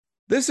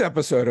This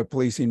episode of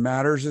Policing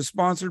Matters is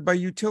sponsored by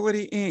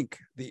Utility Inc.,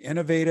 the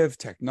innovative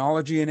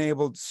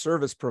technology-enabled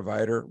service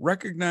provider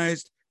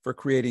recognized for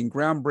creating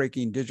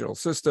groundbreaking digital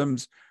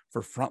systems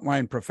for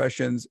frontline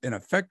professions in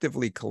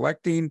effectively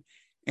collecting,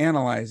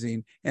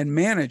 analyzing, and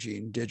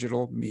managing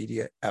digital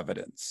media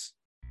evidence.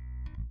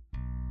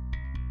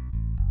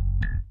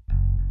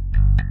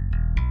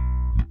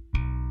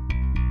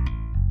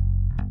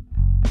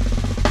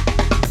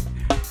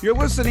 You're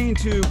listening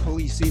to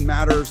Policing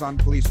Matters on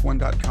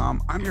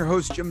policeone.com. I'm your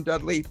host, Jim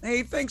Dudley.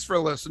 Hey, thanks for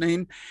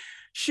listening.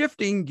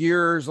 Shifting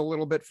gears a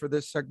little bit for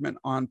this segment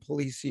on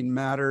Policing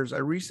Matters, I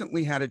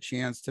recently had a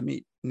chance to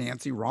meet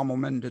Nancy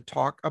Rommelmann to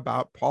talk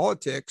about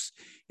politics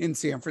in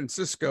San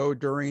Francisco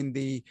during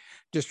the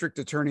district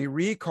attorney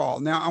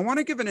recall. Now, I want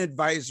to give an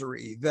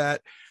advisory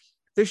that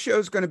this show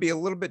is going to be a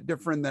little bit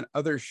different than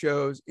other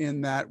shows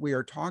in that we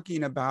are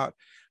talking about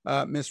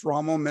Ms.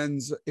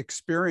 Rommelmann's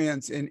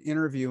experience in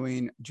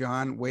interviewing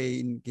John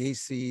Wayne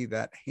Gacy,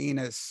 that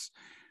heinous,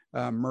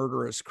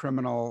 murderous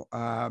criminal.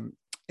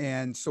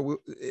 And so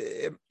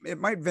it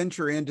might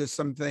venture into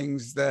some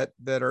things that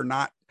are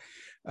not,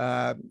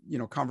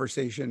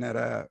 conversation at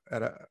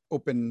a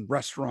open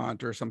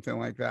restaurant or something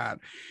like that.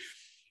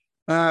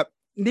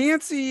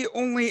 Nancy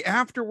only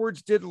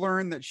afterwards did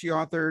learn that she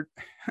authored,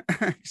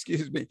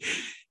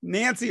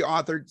 Nancy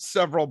authored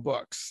several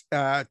books.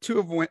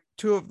 Two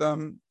of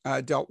them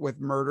dealt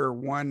with murder.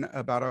 One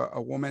about a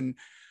woman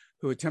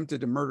who attempted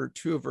to murder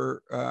two of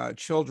her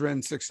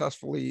children,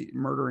 successfully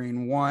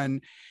murdering one.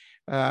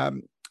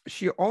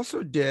 She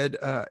also did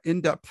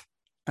in-depth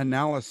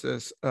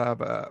analysis of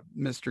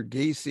Mr.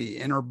 Gacy.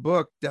 In her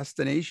book,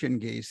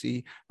 Destination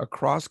Gacy, A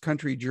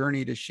Cross-Country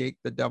Journey to Shake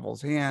the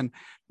Devil's Hand,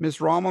 Ms.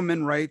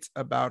 Rommelmann writes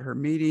about her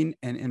meeting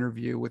and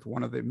interview with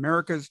one of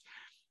America's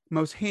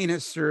most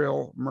heinous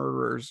serial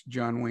murderers,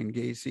 John Wayne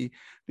Gacy.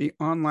 The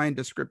online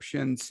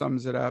description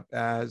sums it up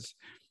as,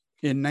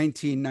 in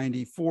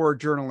 1994,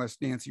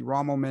 journalist Nancy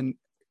Rommelmann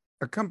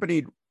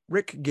accompanied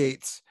Rick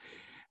Gates,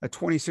 a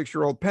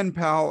 26-year-old pen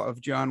pal of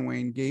John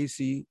Wayne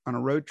Gacy, on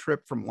a road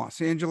trip from Los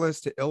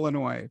Angeles to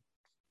Illinois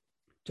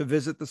to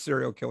visit the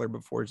serial killer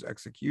before his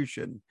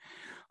execution.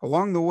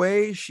 Along the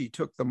way, she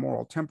took the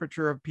moral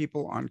temperature of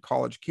people on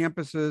college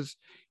campuses,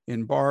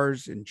 in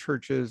bars, in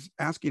churches,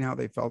 asking how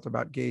they felt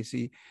about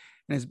Gacy,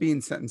 and is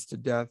being sentenced to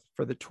death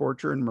for the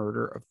torture and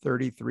murder of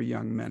 33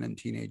 young men and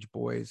teenage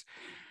boys.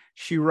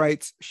 She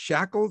writes,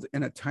 shackled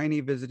in a tiny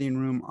visiting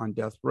room on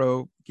death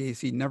row,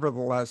 Gacy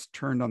nevertheless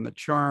turned on the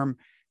charm,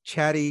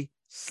 chatty,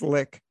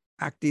 slick,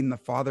 acting the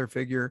father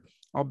figure,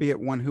 albeit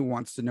one who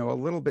wants to know a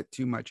little bit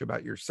too much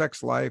about your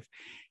sex life.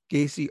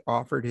 Gacy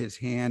offered his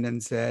hand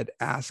and said,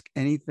 ask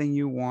anything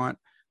you want.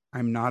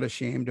 I'm not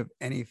ashamed of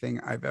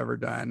anything I've ever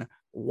done.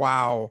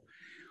 Wow.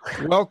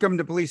 Welcome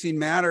to Policing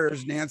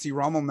Matters, Nancy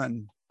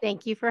Rommelmann.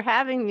 Thank you for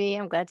having me.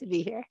 I'm glad to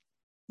be here.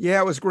 Yeah,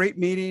 it was great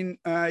meeting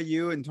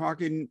you and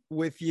talking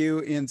with you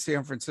in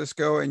San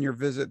Francisco and your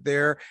visit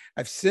there.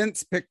 I've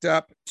since picked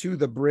up To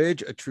the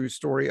Bridge, A True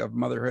Story of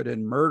Motherhood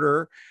and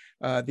Murder,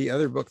 the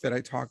other book that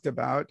I talked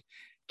about.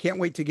 Can't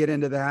wait to get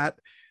into that.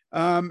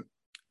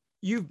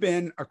 You've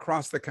been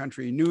across the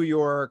country, New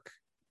York,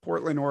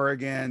 Portland,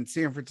 Oregon,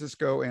 San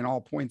Francisco, and all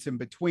points in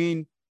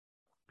between.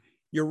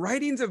 Your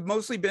writings have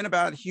mostly been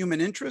about human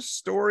interest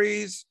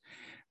stories,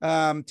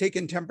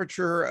 taking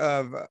temperature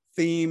of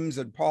themes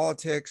and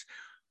politics.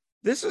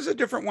 This is a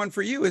different one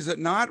for you, is it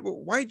not?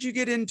 Why'd you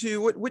get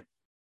into what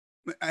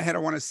I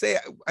want to say,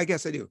 I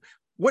guess I do.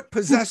 What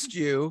possessed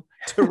you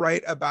to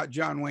write about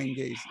John Wayne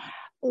Gacy?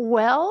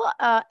 Well,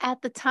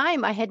 at the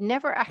time, I had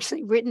never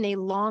actually written a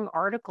long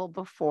article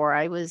before.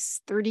 I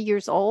was 30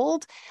 years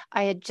old.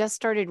 I had just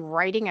started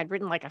writing. I'd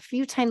written like a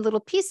few tiny little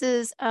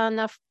pieces. And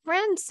a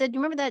friend said,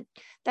 you remember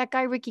that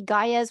guy, Ricky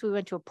Gaez? We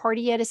went to a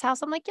party at his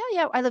house. I'm like,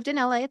 yeah. I lived in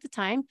LA at the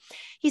time.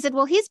 He said,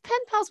 well, he's pen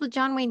pals with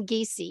John Wayne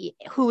Gacy,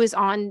 who is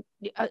on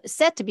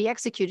set to be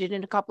executed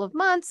in a couple of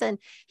months. And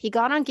he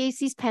got on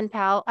Gacy's pen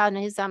pal on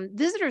his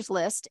visitors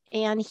list,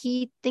 and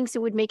he thinks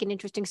it would make an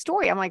interesting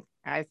story. I'm like,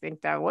 I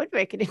think that would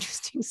make an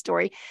interesting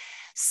story.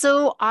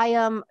 So I,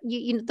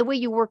 the way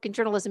you work in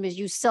journalism is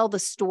you sell the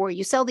story,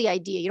 you sell the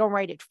idea, you don't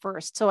write it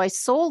first. So I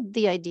sold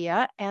the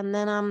idea, and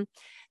then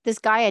this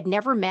guy I'd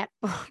never met.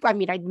 I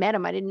mean, I'd met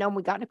him. I didn't know him.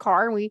 We got in a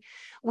car and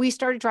we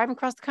started driving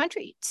across the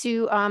country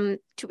to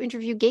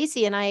interview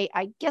Gacy. And I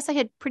guess I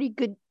had pretty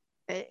good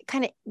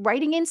kind of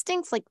writing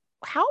instincts. Like,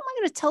 how am I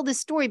going to tell this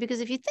story?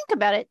 Because if you think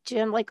about it,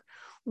 Jim, like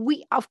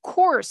of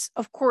course,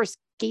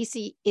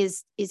 Gacy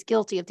is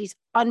guilty of these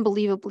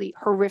unbelievably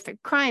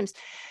horrific crimes.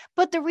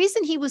 But the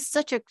reason he was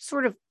such a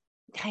sort of,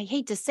 I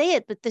hate to say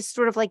it, but this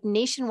sort of like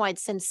nationwide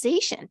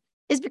sensation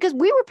is because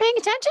we were paying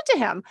attention to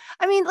him.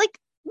 I mean, like,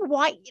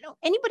 why,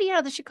 anybody out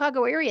of the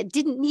Chicago area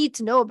didn't need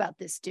to know about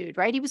this dude,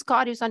 right? He was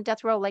caught, he was on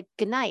death row, like,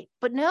 good night.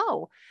 But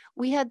no,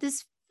 we had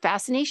this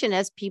fascination,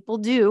 as people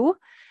do,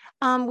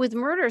 with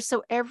murder.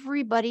 So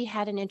everybody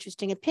had an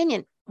interesting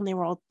opinion, and they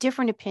were all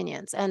different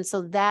opinions. And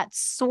so that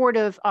sort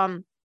of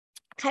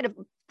kind of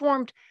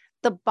formed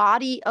the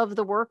body of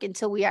the work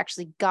until we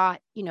actually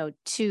got,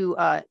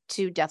 to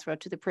death row,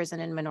 to the prison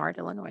in Menard,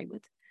 Illinois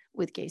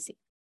with Gacy.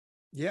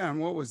 Yeah, and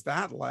what was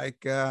that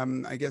like?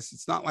 I guess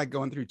it's not like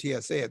going through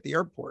TSA at the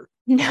airport.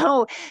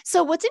 No.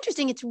 So what's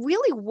interesting, it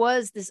really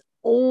was this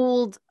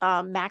old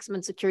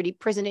maximum security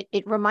prison.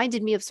 It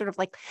reminded me of sort of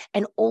like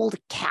an old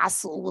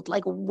castle with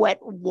like wet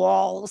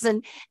walls.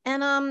 And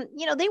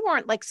they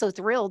weren't like so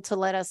thrilled to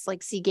let us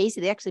like see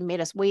Gacy. They actually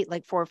made us wait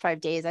like 4 or 5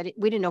 days.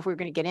 We didn't know if we were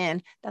going to get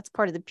in. That's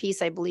part of the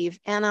piece, I believe.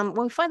 And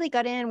when we finally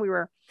got in, we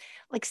were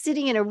like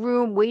sitting in a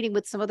room waiting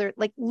with some other,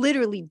 like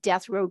literally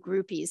death row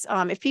groupies.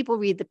 If people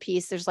read the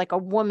piece, there's like a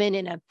woman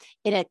in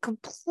a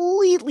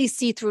completely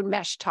see-through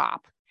mesh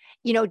top,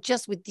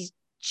 just with these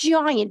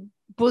giant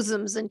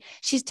bosoms. And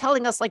she's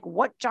telling us like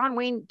what John,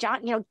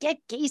 get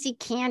Gacy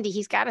candy.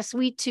 He's got a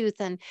sweet tooth.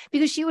 And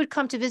because she would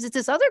come to visit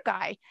this other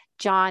guy,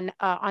 John,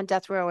 on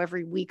death row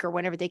every week or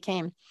whenever they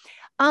came.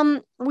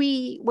 When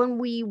we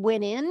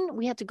went in,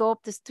 we had to go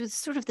up through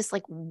sort of this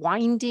like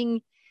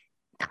winding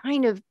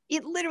kind of,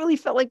 it literally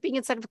felt like being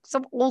inside of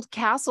some old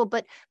castle,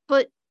 but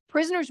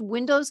prisoners'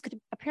 windows could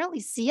apparently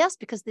see us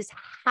because this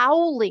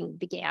howling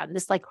began,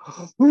 this like,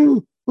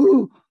 ooh,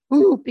 ooh,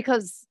 ooh,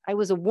 because I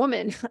was a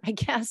woman, I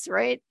guess,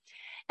 right?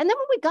 And then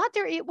when we got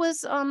there, it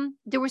was,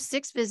 there were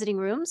 6 visiting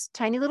rooms,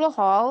 tiny little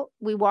hall.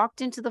 We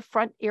walked into the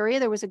front area.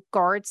 There was a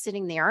guard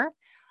sitting there.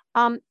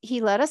 He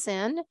let us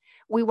in.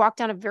 We walked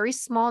down a very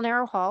small,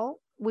 narrow hall.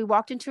 We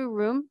walked into a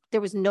room. There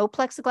was no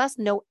plexiglass,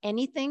 no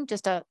anything,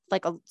 just a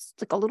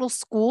little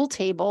school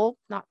table,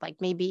 not like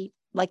maybe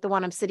like the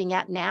one I'm sitting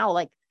at now,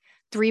 like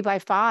 3 by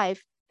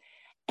 5.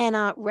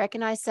 And Rick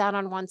and I sat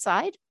on one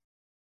side.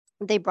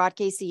 They brought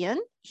Gacy in.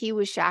 He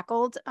was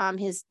shackled.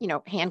 His,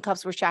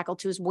 handcuffs were shackled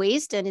to his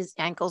waist and his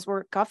ankles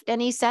were cuffed,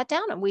 and he sat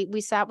down, and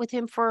we sat with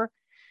him for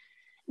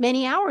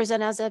many hours.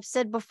 And as I've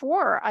said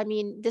before, I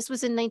mean, this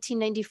was in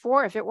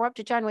 1994. If it were up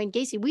to John Wayne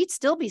Gacy, we'd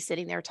still be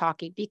sitting there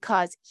talking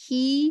because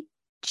he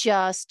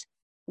just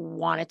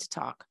wanted to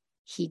talk.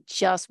 He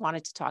just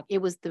wanted to talk.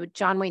 It was the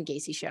John Wayne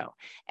Gacy show.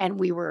 And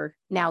we were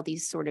now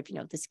these sort of,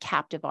 this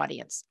captive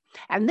audience.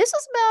 And this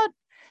was about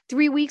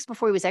 3 weeks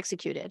before he was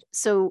executed.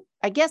 So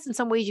I guess in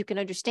some ways you can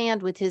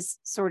understand with his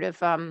sort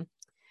of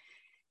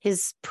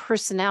his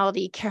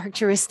personality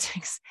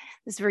characteristics,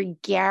 this very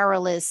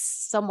garrulous,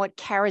 somewhat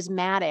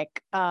charismatic,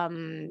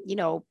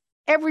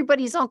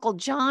 everybody's Uncle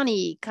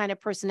Johnny kind of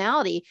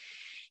personality.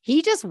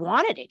 He just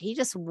wanted it. He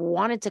just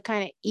wanted to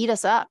kind of eat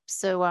us up.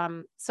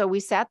 So we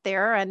sat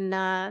there,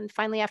 and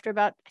finally, after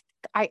about,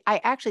 I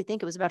actually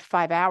think it was about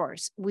 5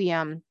 hours, we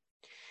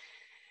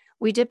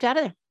dipped out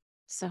of there.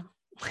 So,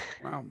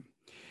 wow.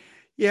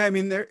 Yeah, I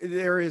mean,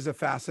 there is a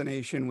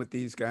fascination with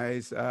these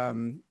guys. I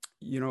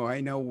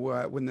know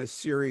when the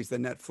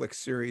Netflix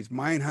series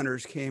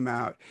Mindhunters came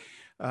out,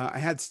 I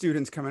had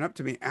students coming up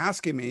to me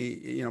asking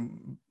me,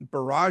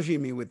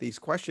 barraging me with these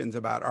questions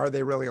about, are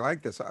they really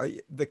like this?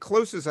 The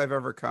closest I've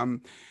ever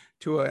come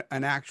to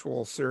an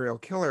actual serial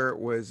killer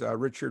was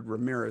Richard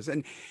Ramirez.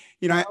 And,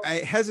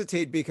 I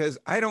hesitate because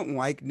I don't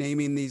like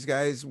naming these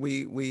guys.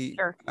 We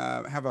Sure.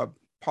 Have a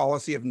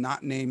policy of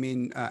not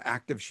naming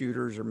active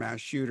shooters or mass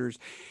shooters.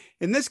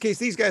 In this case,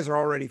 these guys are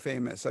already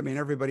famous. I mean,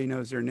 everybody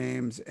knows their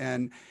names.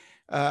 And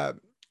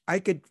I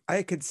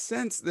could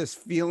sense this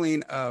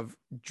feeling of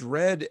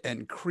dread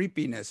and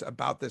creepiness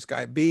about this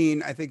guy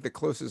being, I think the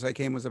closest I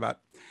came was about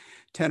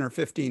 10 or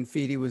 15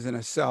 feet. He was in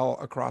a cell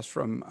across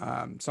from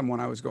someone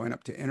I was going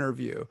up to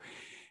interview.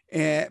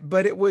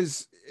 But it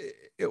was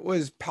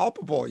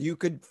palpable. You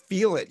could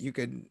feel it. You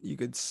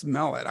could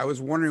smell it. I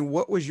was wondering,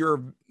 what was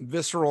your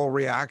visceral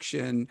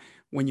reaction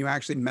when you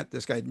actually met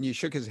this guy and you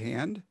shook his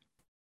hand?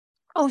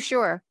 Oh,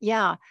 sure.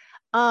 Yeah.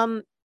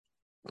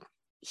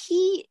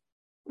 He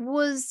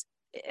was,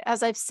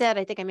 as I've said,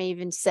 I think I may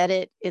even said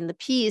it in the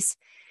piece,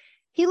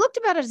 he looked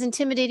about as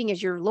intimidating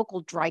as your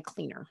local dry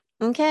cleaner.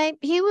 Okay.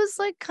 He was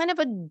like kind of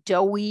a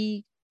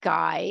doughy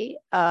guy,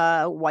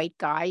 white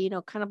guy,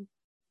 kind of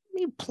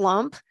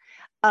plump,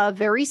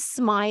 very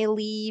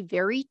smiley,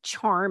 very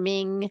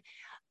charming.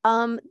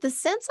 The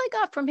sense I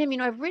got from him,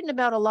 I've written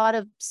about a lot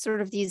of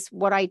sort of these,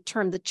 what I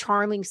term the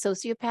charming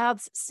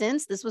sociopaths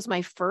since this was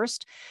my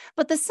first,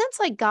 but the sense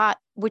I got,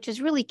 which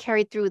is really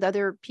carried through with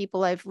other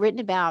people I've written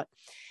about,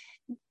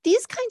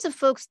 these kinds of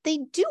folks, they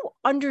do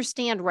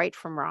understand right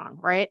from wrong,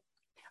 right?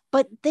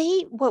 But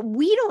what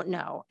we don't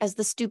know as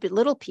the stupid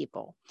little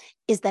people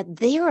is that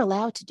they are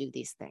allowed to do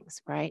these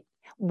things, right?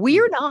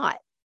 We're not,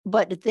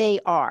 but they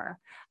are.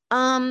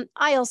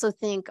 I also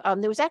think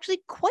there was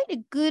actually quite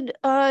a good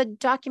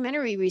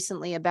documentary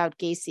recently about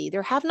Gacy.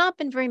 There have not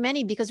been very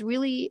many because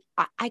really,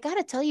 I got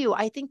to tell you,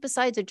 I think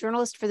besides a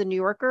journalist for the New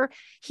Yorker,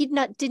 he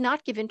did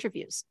not give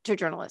interviews to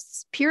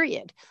journalists,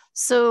 period.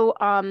 So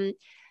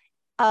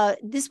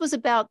this was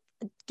about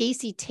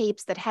Gacy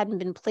tapes that hadn't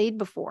been played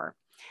before.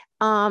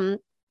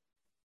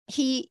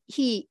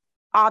 He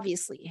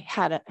obviously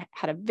had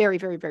a very,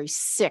 very, very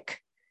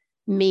sick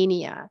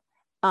mania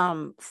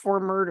for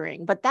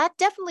murdering, but that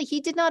definitely,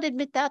 he did not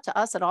admit that to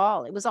us at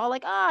all. It was all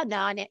like,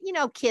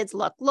 no, kids,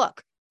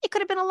 look, It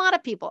could have been a lot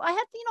of people. I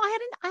had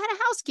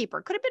a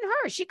housekeeper. Could have been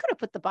her. She could have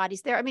put the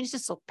bodies there. I mean, it's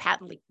just so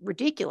patently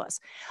ridiculous.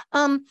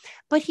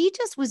 But he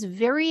just was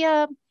very.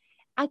 I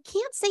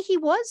can't say he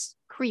was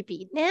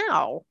creepy.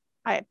 Now,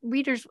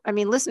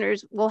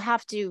 listeners will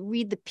have to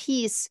read the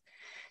piece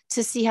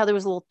to see how there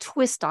was a little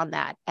twist on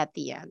that at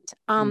the end.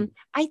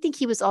 I think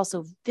he was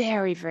also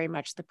very, very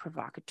much the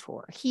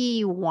provocateur.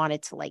 He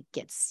wanted to like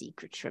get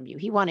secrets from you.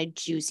 He wanted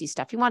juicy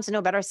stuff. He wanted to know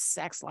about our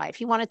sex life.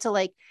 He wanted to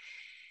like,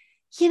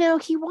 he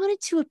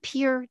wanted to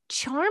appear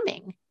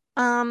charming.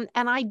 And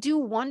I do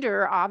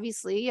wonder,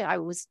 obviously, I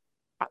was,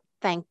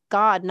 thank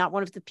God, not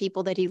one of the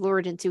people that he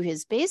lured into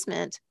his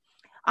basement.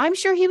 I'm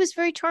sure he was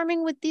very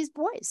charming with these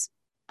boys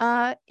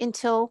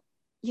until,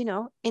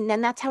 and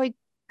then that's how he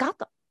got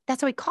them.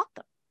 That's how he caught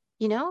them.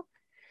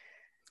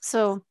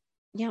 So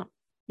yeah.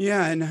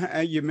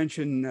 And you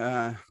mentioned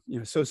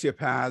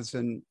sociopaths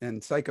and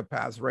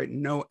psychopaths, right?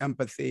 No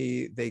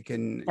empathy. They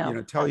can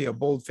tell you a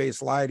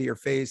bold-faced lie to your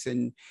face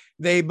and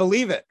they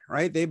believe it,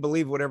 right? They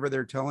believe whatever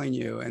they're telling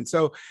you. And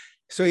so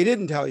he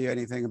didn't tell you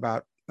anything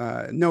about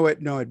no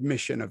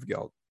admission of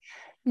guilt.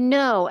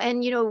 No.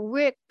 And,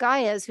 Rick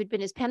Gaez, who'd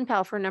been his pen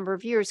pal for a number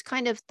of years,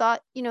 kind of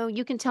thought,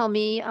 you can tell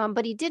me,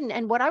 but he didn't.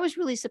 And what I was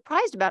really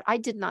surprised about, I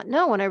did not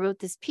know when I wrote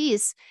this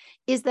piece,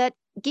 is that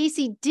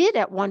Gacy did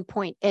at one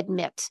point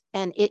admit,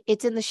 and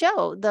it's in the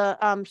show,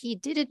 he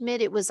did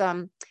admit it was, I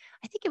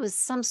think it was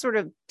some sort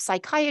of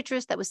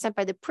psychiatrist that was sent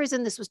by the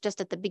prison. This was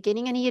just at the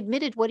beginning, and he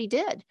admitted what he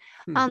did.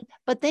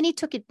 But then he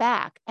took it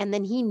back, and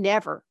then he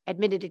never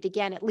admitted it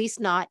again, at least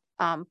not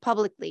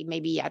publicly.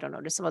 Maybe, I don't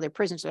know, to some other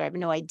prisoners, I have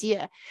no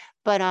idea.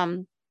 But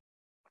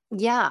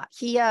yeah,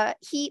 he I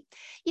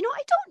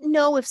don't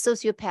know if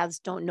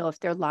sociopaths don't know if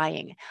they're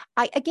lying.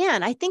 I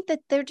think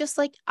that they're just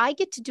like, I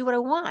get to do what I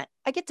want.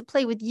 I get to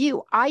play with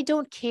you. I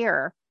don't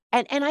care.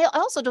 And I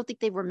also don't think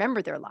they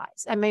remember their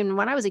lies. I mean,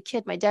 when I was a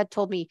kid, my dad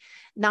told me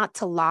not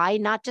to lie,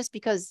 not just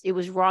because it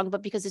was wrong,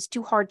 but because it's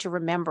too hard to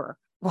remember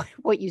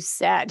what you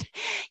said.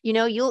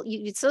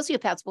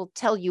 Sociopaths will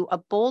tell you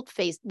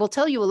will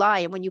tell you a lie.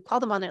 And when you call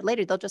them on it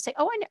later, they'll just say,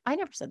 oh, I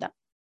never said that.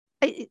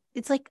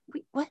 It's like,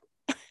 wait, what?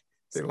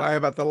 They lie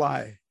about the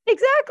lie.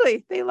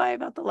 Exactly. They lie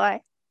about the lie.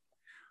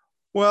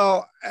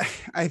 Well,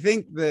 I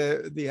think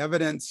the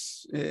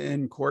evidence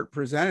in court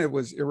presented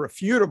was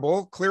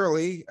irrefutable.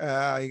 Clearly,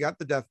 he got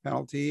the death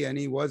penalty and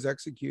he was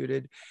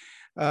executed.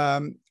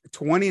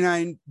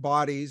 29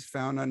 bodies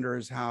found under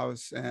his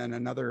house and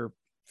another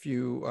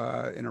few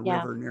in a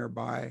river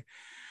nearby.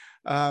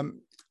 I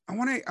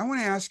want to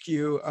ask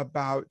you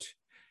about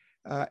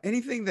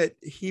anything that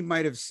he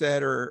might have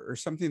said or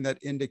something that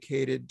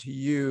indicated to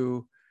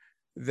you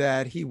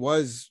that he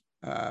was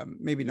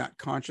maybe not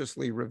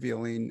consciously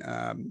revealing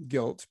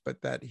guilt,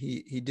 but that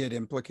he did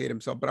implicate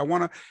himself. But I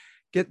want to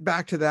get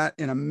back to that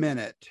in a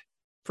minute.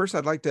 First,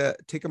 I'd like to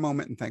take a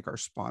moment and thank our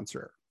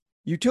sponsor.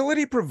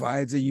 Utility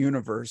provides a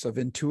universe of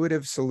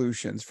intuitive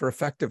solutions for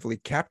effectively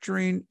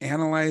capturing,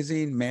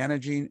 analyzing,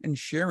 managing, and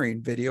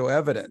sharing video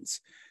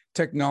evidence.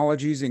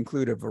 Technologies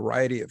include a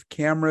variety of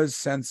cameras,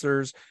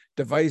 sensors,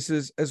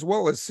 devices, as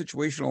well as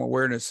situational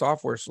awareness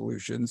software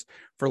solutions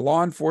for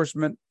law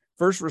enforcement,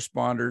 first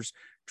responders,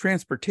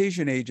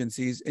 transportation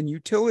agencies, and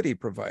utility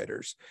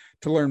providers.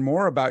 To learn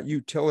more about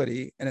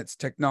Utility and its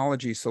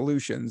technology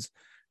solutions,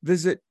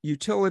 visit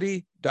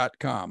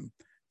utility.com.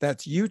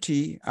 That's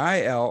utility.com.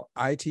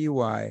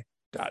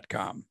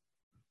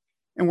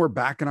 And we're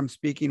back, and I'm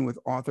speaking with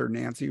author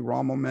Nancy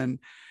Rommelmann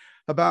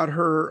about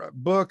her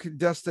book,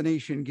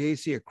 Destination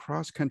Gacy, A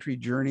Cross-Country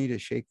Journey to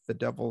Shake the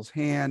Devil's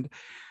Hand.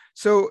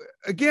 So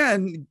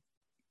again,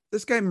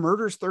 this guy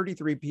murders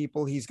 33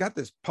 people. He's got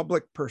this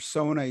public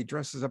persona. He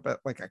dresses up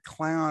like a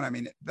clown. I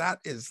mean, that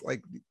is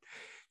like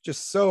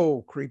just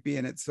so creepy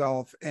in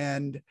itself.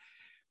 And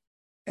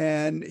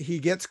he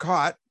gets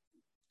caught,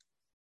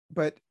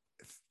 but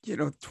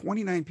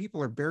 29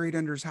 people are buried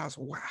under his house.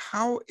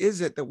 How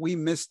is it that we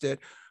missed it?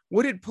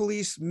 What did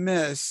police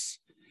miss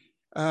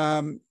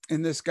in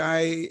this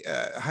guy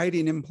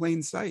hiding in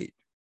plain sight?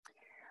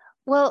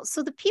 Well,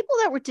 so the people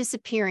that were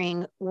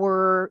disappearing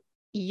were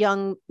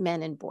young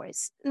men and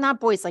boys, not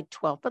boys like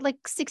 12, but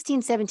like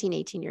 16, 17,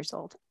 18 years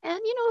old. And,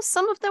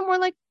 some of them were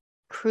like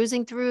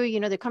cruising through,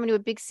 they're coming to a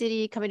big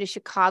city, coming to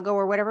Chicago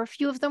or whatever. A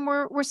few of them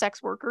were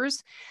sex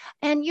workers.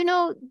 And,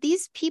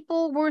 these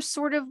people were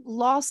sort of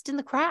lost in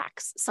the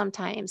cracks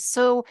sometimes.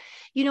 So,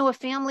 a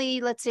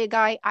family, let's say a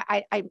guy,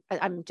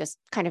 I'm just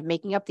kind of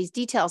making up these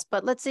details,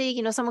 but let's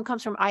say, someone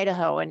comes from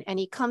Idaho and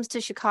he comes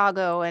to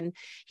Chicago and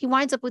he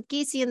winds up with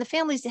Gacy, and the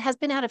family has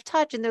been out of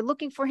touch and they're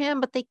looking for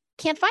him, but they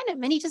can't find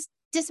him. And he just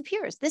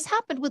disappears. This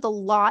happened with a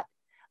lot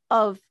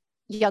of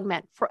young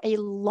men for a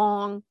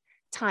long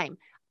time.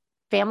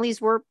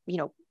 Families were,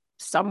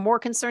 some more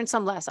concerned,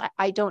 some less.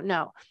 I don't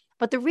know.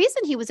 But the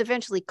reason he was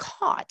eventually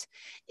caught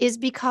is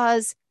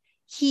because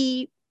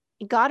he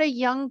He got a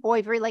young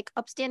boy, very like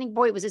upstanding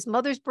boy. It was his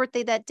mother's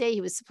birthday that day.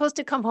 He was supposed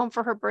to come home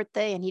for her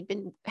birthday, and he'd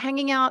been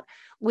hanging out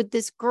with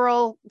this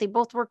girl. They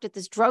both worked at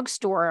this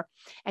drugstore,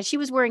 and she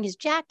was wearing his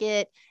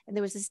jacket, and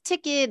there was this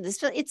ticket.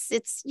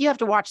 It's you have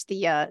to watch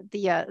the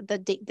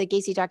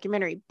Gacy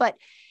documentary. But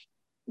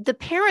the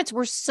parents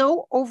were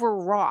so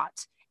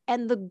overwrought,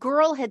 and the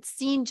girl had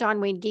seen John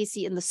Wayne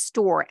Gacy in the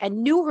store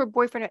and knew her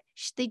boyfriend.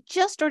 They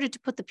just started to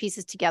put the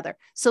pieces together.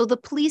 So the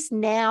police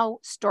now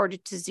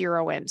started to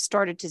zero in.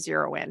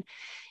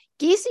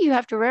 Gacy, you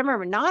have to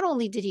remember, not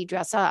only did he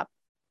dress up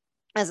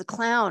as a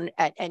clown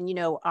and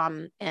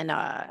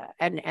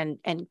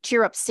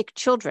cheer up sick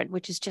children,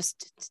 which is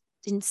just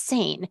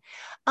insane.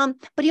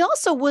 But he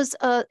also was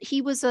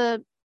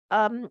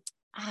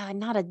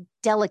not a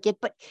delegate,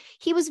 but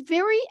he was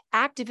very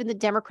active in the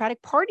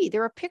Democratic Party.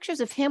 There are pictures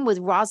of him with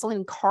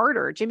Rosalind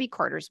Carter, Jimmy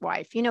Carter's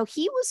wife. You know,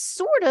 he was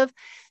sort of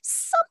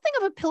something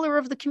of a pillar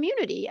of the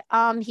community.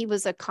 He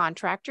was a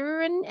contractor,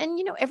 and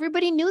you know,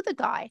 everybody knew the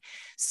guy.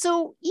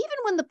 So even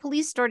when the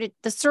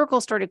circle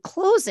started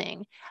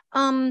closing,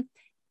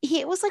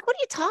 he was like, "What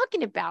are you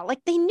talking about?"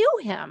 Like, they knew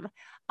him.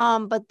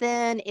 But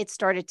then it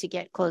started to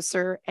get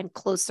closer and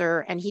closer,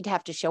 and he'd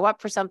have to show up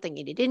for something,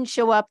 and he didn't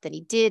show up. Then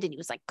he did, and he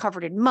was like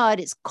covered in mud.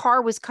 His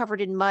car was covered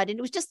in mud, and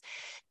it was just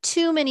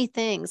too many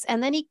things.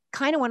 And then he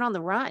kind of went on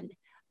the run.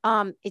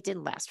 It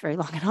didn't last very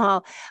long at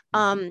all.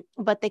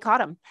 But they caught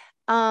him.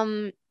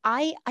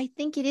 I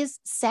think it is,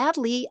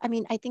 sadly, I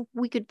mean, I think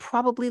we could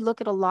probably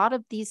look at a lot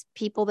of these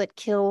people that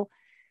kill,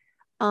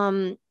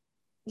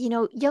 you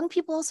know, young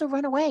people also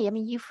run away. I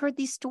mean, you've heard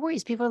these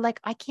stories. People are like,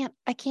 I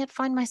can't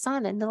find my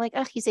son. And they're like,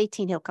 oh, he's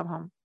 18, he'll come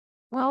home.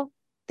 Well,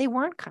 they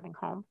weren't coming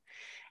home.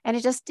 And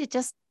it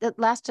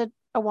lasted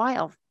a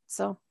while.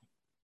 So.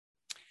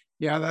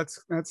 Yeah, that's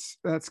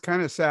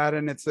kind of sad.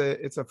 And it's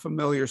a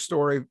familiar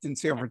story in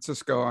San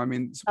Francisco. I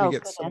mean, we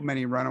get so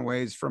many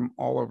runaways from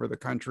all over the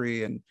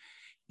country and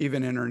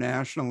even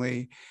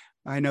internationally.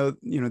 I know,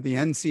 you know, the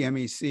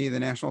NCMEC, the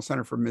National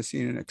Center for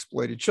Missing and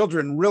Exploited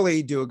Children,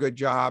 really do a good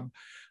job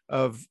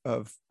of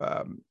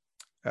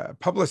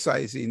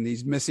publicizing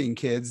these missing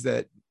kids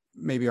that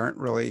maybe aren't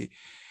really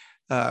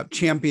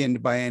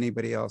championed by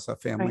anybody else, a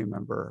family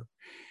member.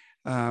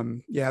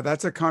 Yeah,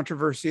 that's a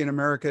controversy in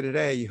America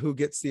today. Who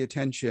gets the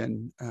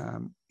attention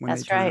when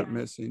they turn up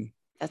missing?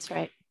 That's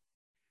right.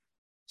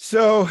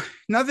 So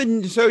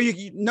nothing. So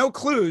no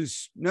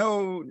clues,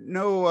 no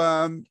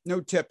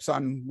tips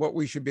on what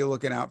we should be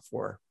looking out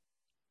for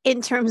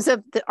in terms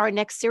of our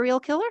next serial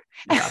killer.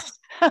 Yes.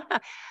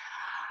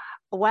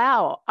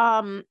 Wow.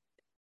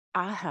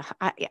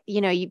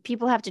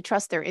 People have to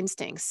trust their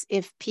instincts.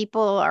 If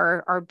people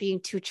are being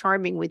too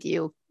charming with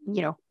you,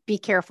 you know, be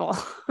careful.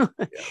 Yeah,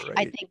 right.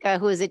 I think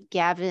who is it?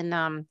 Gavin.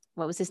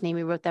 What was his name?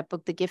 He wrote that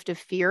book, The Gift of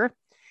Fear.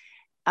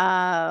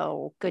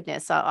 Oh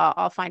goodness,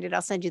 I'll find it.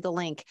 I'll send you the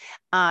link.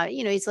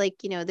 You know, he's like,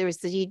 you know,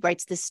 he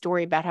writes this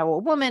story about how a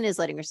woman is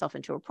letting herself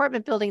into an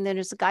apartment building. Then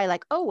there's a guy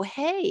like, oh,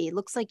 hey,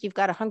 looks like you've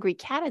got a hungry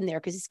cat in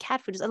there because his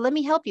cat food is, let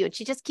me help you. And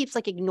she just keeps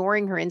like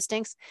ignoring her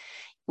instincts,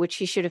 which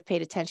she should have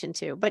paid attention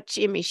to. But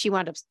she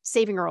wound up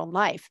saving her own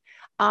life.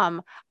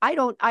 I'm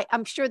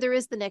sure there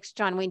is the next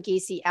John Wayne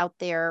Gacy out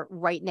there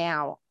right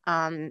now.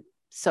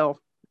 So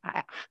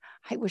I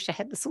wish I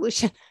had the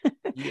solution.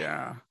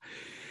 Yeah.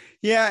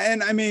 Yeah.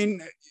 And I mean,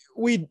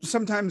 we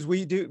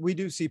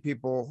do see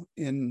people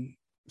in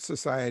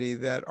society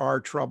that are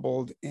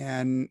troubled.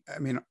 And I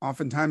mean,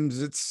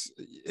 oftentimes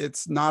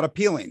it's not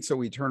appealing. So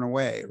we turn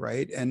away.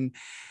 Right. And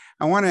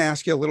I want to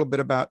ask you a little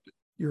bit about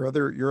your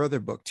other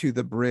book, To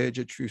the Bridge,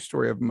 A True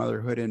Story of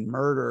Motherhood and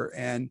Murder.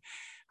 And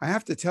I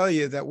have to tell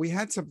you that we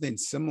had something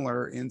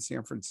similar in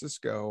San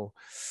Francisco,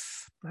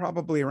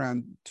 probably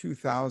around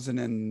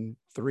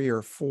 2003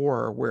 or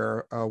 4,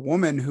 where a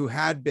woman who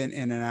had been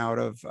in and out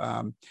of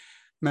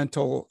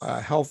mental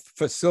health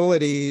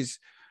facilities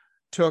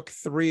took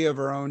 3 of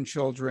her own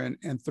children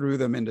and threw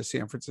them into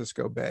San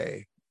Francisco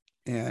Bay,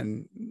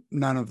 and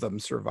none of them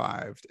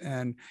survived.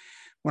 And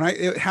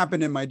it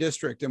happened in my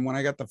district, and when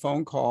I got the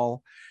phone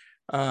call,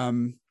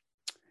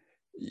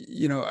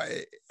 you know,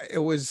 it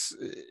was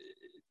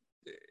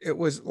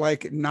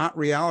like not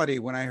reality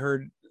when I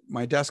heard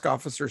my desk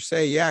officer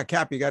say, yeah,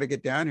 Cap, you got to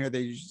get down here.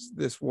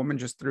 This woman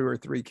just threw her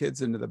 3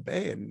 kids into the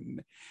bay.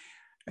 And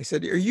I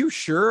said, are you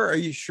sure? Are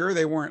you sure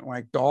they weren't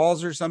like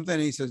dolls or something?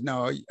 And he says,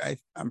 no,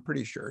 I'm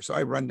pretty sure. So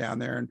I run down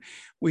there, and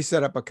we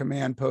set up a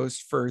command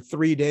post for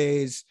 3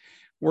 days,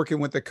 working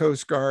with the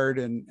Coast Guard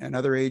and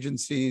other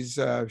agencies,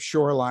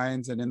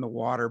 shorelines and in the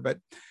water. But,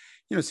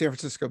 you know, San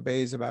Francisco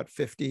Bay is about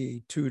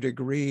 52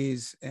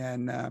 degrees,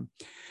 and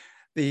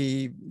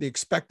the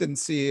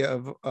expectancy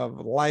of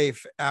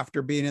life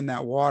after being in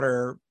that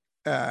water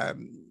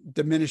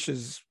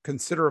diminishes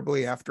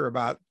considerably after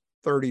about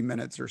 30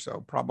 minutes or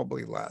so,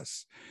 probably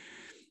less.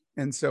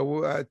 And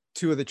so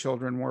 2 of the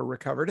children were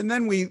recovered. And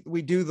then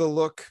we do the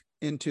look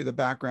into the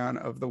background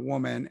of the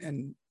woman.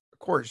 And of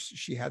course,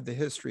 she had the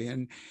history.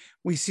 And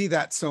we see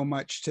that so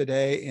much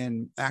today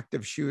in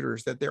active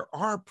shooters, that there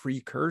are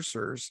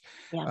precursors.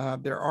 Yeah.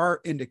 There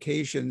are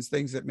indications,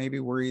 things that maybe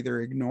we're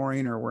either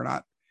ignoring or we're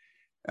not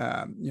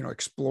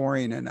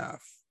exploring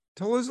enough.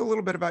 Tell us a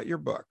little bit about your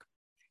book.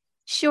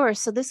 Sure.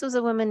 So this was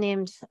a woman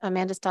named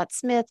Amanda Stott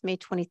Smith, May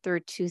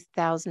 23rd,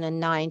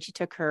 2009. She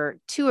took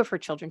two of her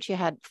children. She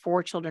had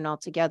four children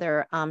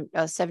altogether, a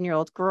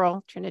 7-year-old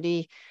girl,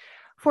 Trinity,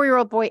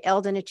 4-year-old boy,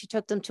 Eldon, and she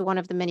took them to one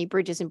of the many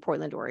bridges in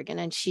Portland, Oregon,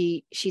 and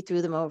she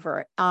threw them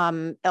over.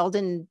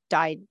 Eldon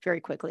died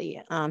very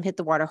quickly, hit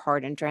the water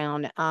hard and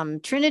drowned.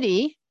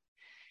 Trinity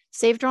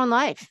saved her own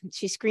life.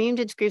 She screamed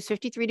and screamed,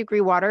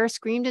 53-degree water,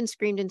 screamed and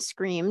screamed and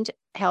screamed,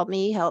 help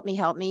me, help me,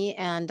 help me.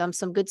 And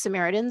some good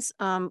Samaritans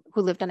who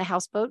lived on a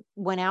houseboat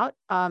went out,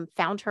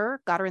 found her,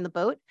 got her in the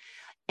boat,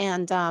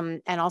 and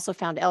also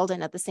found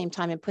Eldon at the same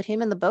time and put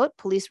him in the boat.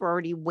 Police were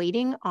already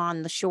waiting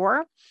on the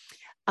shore.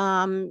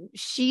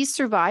 She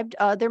survived.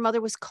 Their mother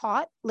was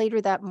caught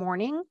later that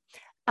morning.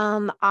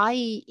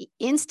 I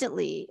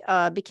instantly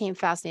became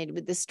fascinated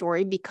with this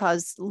story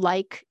because,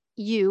 like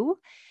you,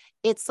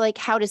 it's like,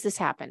 how does this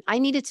happen? I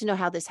needed to know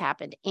how this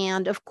happened.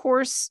 And of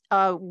course,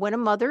 when a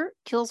mother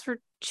kills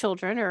her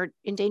children or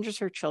endangers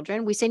her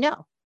children, we say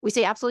no. We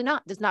say absolutely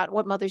not. That's not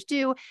what mothers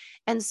do.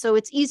 And so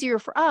it's easier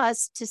for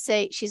us to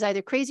say she's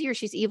either crazy or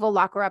she's evil,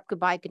 lock her up,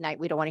 goodbye, good night.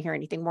 We don't want to hear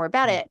anything more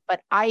about it. But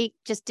I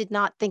just did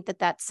not think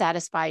that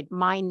satisfied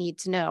my need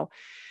to know.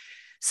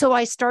 So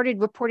I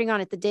started reporting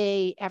on it the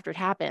day after it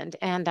happened.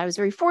 And I was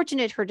very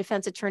fortunate. Her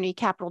defense attorney,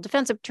 capital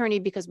defense attorney,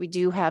 because we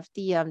do have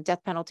the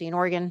death penalty in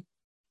Oregon.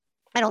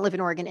 I don't live in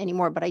Oregon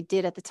anymore, but I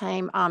did at the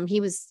time. He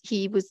was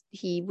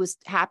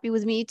happy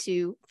with me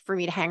for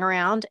me to hang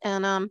around.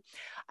 And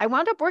I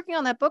wound up working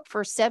on that book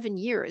for 7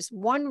 years.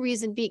 One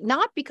reason being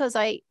not because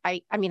I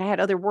had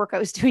other work I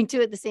was doing too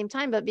at the same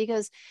time, but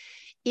because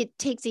it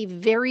takes a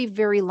very,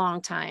 very long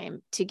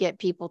time to get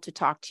people to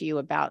talk to you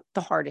about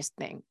the hardest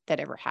thing that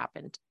ever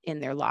happened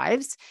in their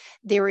lives.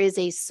 There is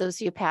a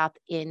sociopath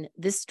in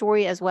this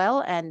story as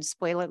well. And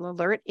spoiler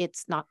alert,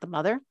 it's not the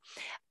mother.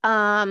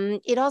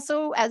 It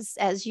also,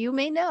 as you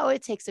may know,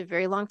 it takes a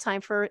very long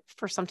time for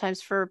sometimes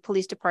for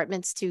police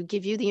departments to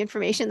give you the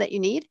information that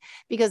you need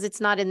because it's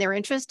not in their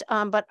interest.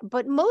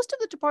 But most of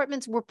the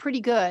departments were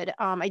pretty good.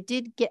 I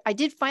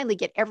did finally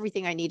get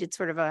everything I needed,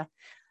 sort of a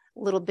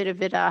little bit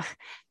of it out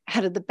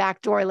of the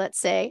back door, let's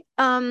say.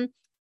 And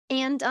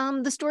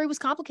the story was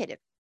complicated.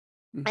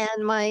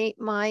 And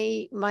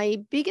my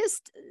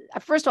biggest,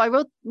 first of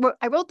all,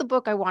 I wrote the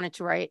book I wanted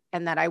to write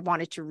and that I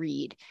wanted to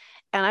read.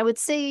 And I would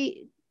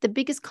say the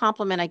biggest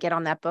compliment I get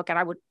on that book, and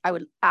I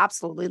would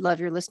absolutely love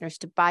your listeners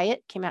to buy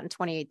it. Came out in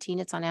 2018.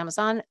 It's on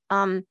Amazon.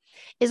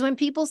 Is when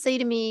people say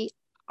to me,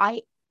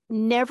 I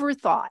never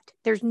thought,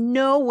 there's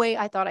no way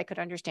I thought I could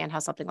understand how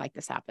something like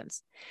this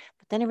happens.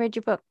 But then I read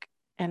your book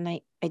and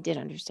I did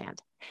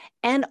understand.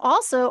 And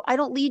also, I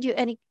don't lead you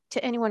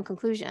to any one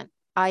conclusion.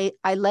 I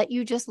let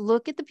you just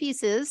look at the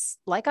pieces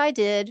like I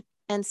did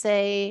and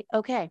say,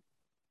 okay,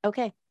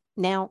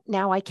 now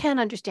I can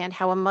understand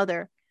how a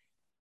mother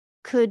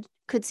could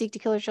seek to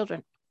kill her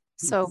children.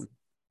 So,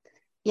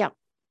 yeah.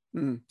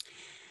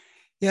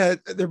 Yeah,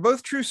 they're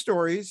both true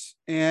stories.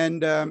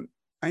 And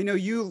I know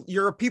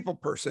you're a people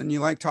person.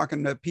 You like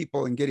talking to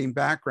people and getting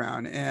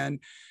background.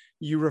 And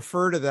you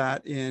refer to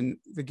that in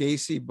the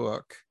Gacy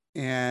book.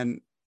 And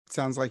it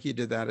sounds like you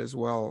did that as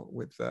well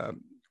with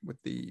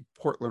the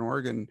Portland,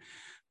 Oregon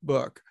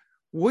book.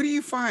 What do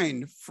you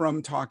find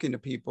from talking to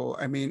people?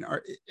 I mean,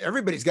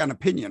 everybody's got an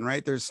opinion,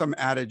 right? There's some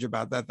adage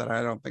about that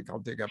I don't think I'll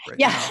dig up right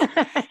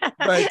now.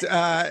 But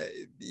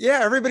yeah,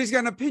 everybody's got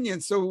an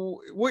opinion.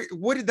 So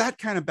what did that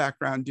kind of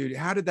background do?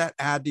 How did that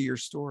add to your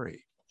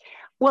story?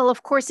 Well,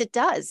 of course it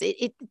does.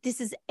 It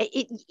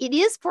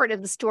is part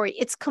of the story.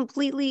 It's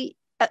completely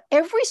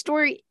every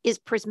story is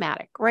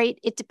prismatic, right?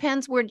 It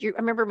depends where I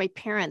remember my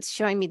parents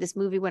showing me this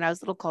movie when I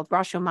was little called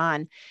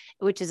Rashomon,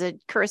 which is a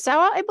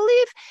Kurosawa, I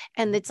believe.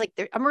 And it's like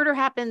a murder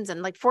happens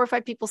and like 4 or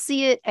 5 people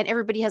see it and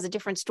everybody has a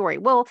different story.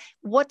 Well,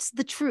 what's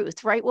the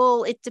truth, right?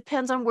 Well, it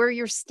depends on where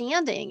you're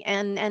standing.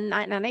 And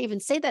I even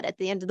say that at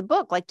the end of the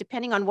book, like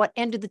depending on what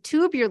end of the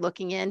tube you're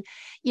looking in,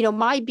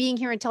 my being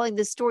here and telling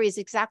this story is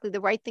exactly the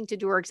right thing to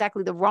do or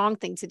exactly the wrong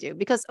thing to do.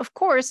 Because of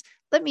course,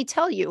 let me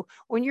tell you,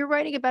 when you're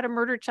writing about a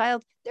murdered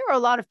child, there are a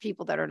lot of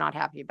people that are not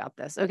happy about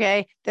this.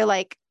 Okay. They're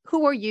like,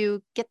 who are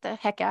you? Get the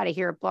heck out of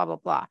here, blah, blah,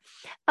 blah.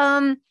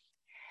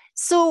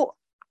 So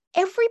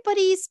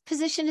everybody's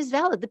position is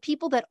valid. The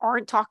people that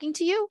aren't talking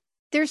to you,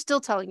 they're still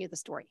telling you the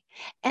story.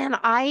 And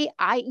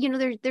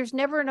there's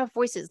never enough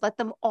voices. Let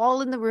them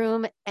all in the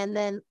room. And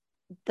then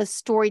the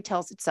story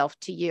tells itself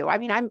to you. I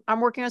mean, I'm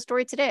working on a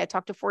story today. I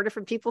talked to 4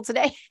 different people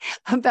today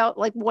about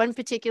like one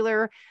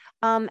particular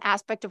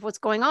aspect of what's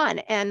going on.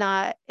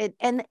 And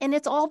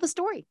it's all the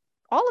story.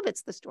 All of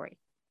it's the story.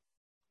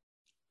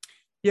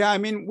 Yeah, I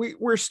mean,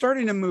 we're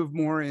starting to move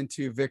more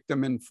into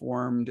victim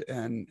informed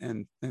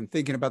and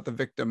thinking about the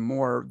victim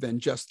more than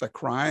just the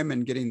crime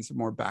and getting some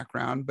more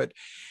background. But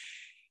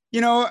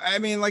I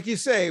mean, like you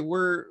say,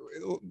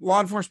 law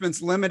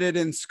enforcement's limited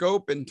in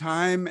scope and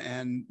time,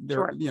 and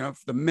they're, sure.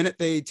 The minute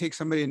they take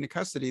somebody into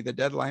custody, the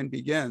deadline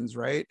begins,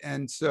 right?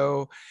 And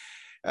so,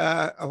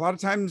 a lot of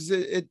times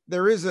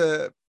there is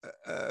a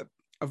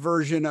a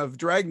version of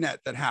Dragnet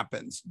that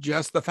happens,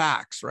 just the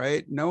facts,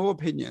 right? No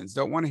opinions,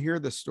 don't want to hear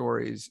the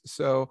stories.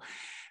 So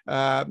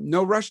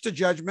no rush to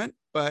judgment,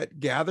 but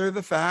gather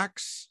the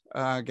facts,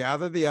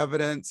 gather the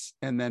evidence,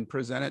 and then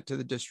present it to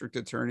the district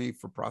attorney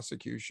for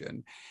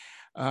prosecution.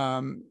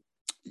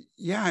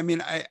 Yeah, I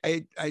mean,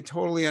 I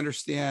totally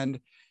understand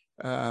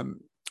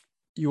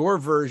your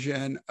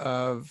version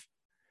of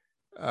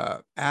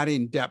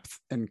adding depth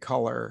and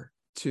color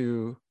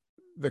to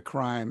the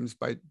crimes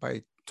by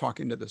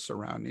talking to the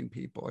surrounding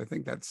people. I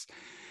think that's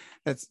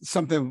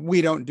something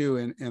we don't do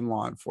in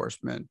law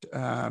enforcement.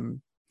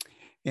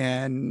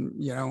 And,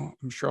 you know,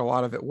 I'm sure a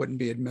lot of it wouldn't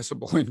be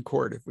admissible in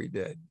court if we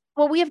did.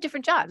 Well, we have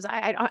different jobs.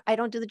 I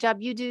don't do the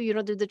job you do. You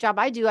don't do the job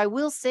I do. I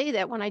will say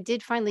that when I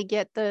did finally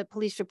get the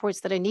police reports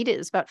that I needed, it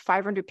was about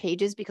 500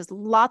 pages because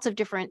lots of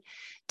different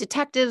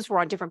detectives were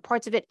on different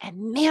parts of it.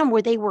 And man,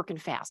 were they working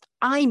fast.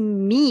 I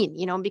mean,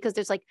 you know, because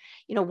there's like,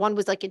 you know, one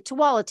was like in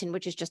Tualatin,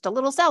 which is just a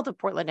little south of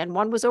Portland. And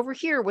one was over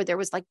here where there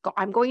was like,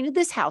 I'm going to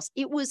this house.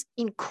 It was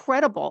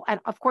incredible. And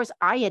of course,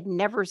 I had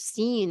never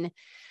seen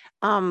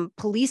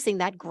policing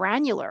that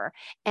granular.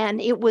 And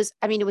it was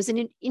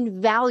an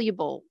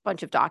invaluable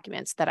bunch of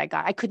documents that I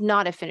got. I could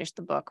not have finished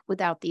the book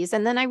without these.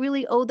 And then I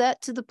really owe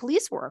that to the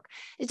police work.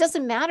 It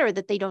doesn't matter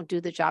that they don't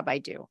do the job I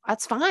do.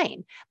 That's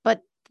fine.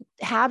 But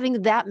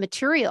having that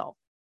material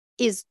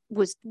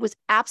was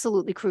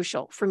absolutely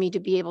crucial for me to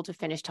be able to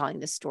finish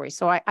telling this story.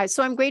 So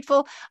I'm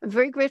grateful. I'm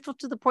very grateful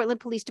to the Portland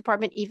Police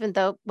Department, even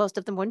though most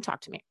of them wouldn't talk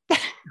to me.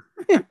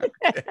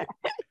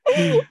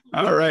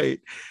 All right.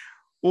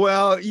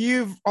 Well,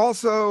 you've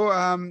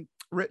also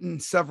written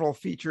several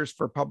features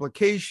for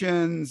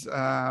publications.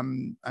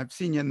 I've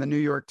seen you in the New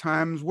York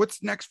Times.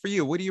 What's next for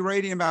you? What are you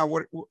writing about?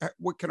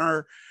 What can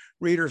our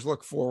readers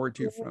look forward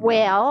to from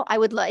Well, I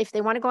would love, if they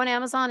want to go on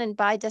Amazon and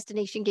buy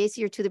Destination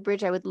Gacy or To the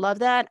Bridge, I would love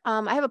that.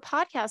 I have a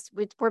podcast,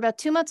 we're about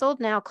 2 months old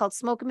now, called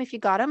Smoke 'Em If You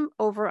Got 'Em,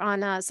 over on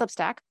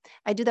Substack.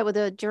 I do that with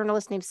a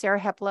journalist named Sarah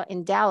Hepla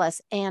in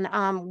Dallas. And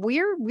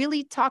we're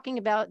really talking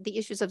about the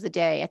issues of the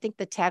day. I think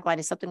the tagline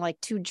is something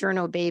like 2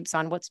 journo babes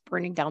on what's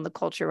burning down the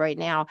culture right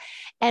now.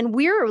 And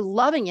we're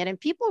loving it. And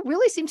people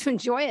really seem to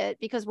enjoy it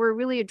because we're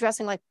really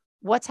addressing like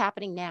what's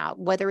happening now,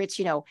 whether it's,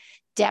 you know,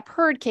 Depp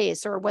Heard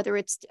case or whether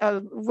it's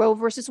Roe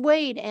versus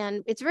Wade.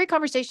 And it's very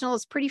conversational.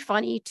 It's pretty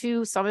funny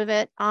too, some of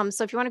it.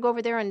 So if you want to go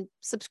over there and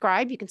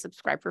subscribe, you can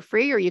subscribe for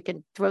free or you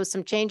can throw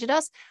some change at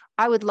us.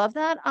 I would love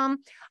that. I'm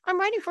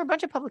writing for a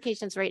bunch of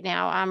publications right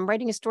now. I'm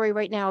writing a story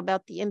right now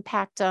about the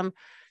impact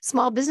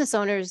small business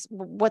owners,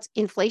 what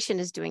inflation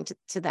is doing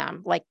to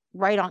them, like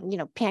right on, you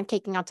know,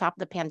 pancaking on top of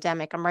the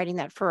pandemic. I'm writing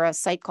that for a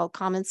site called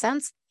Common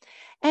Sense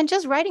and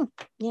just writing,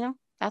 you know,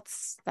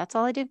 that's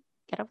all I do.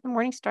 Get up in the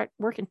morning, start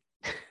working.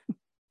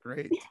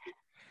 Great.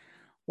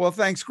 Well,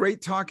 thanks.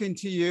 Great talking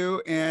to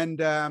you, and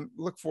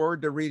look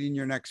forward to reading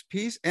your next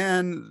piece.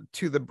 And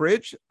To the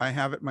Bridge, I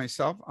have it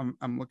myself.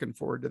 I'm looking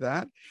forward to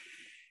that.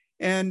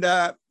 And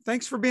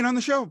thanks for being on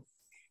the show.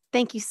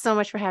 Thank you so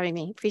much for having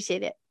me.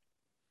 Appreciate it.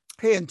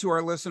 Hey, and to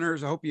our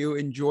listeners, I hope you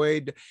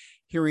enjoyed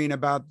hearing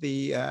about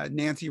the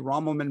Nancy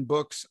Rommelmann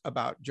books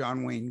about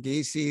John Wayne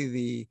Gacy,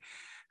 the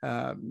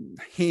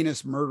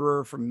heinous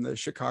murderer from the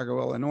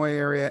Chicago, Illinois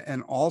area,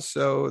 and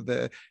also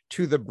the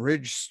To the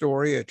Bridge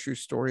story, a true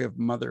story of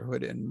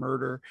motherhood and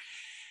murder.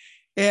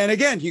 And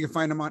again, you can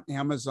find them on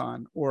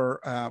Amazon, or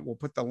we'll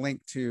put the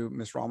link to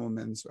Ms.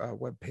 Rommelmann's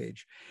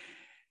webpage.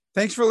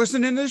 Thanks for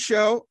listening to the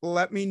show.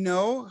 Let me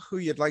know who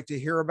you'd like to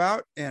hear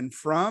about and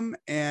from,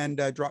 and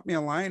drop me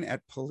a line at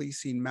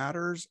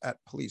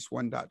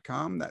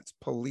policingmatters@policeone.com. That's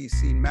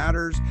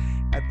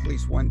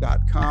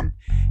policingmatters@policeone.com.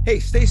 Hey,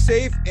 stay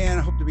safe, and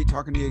I hope to be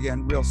talking to you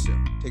again real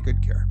soon. Take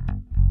good care.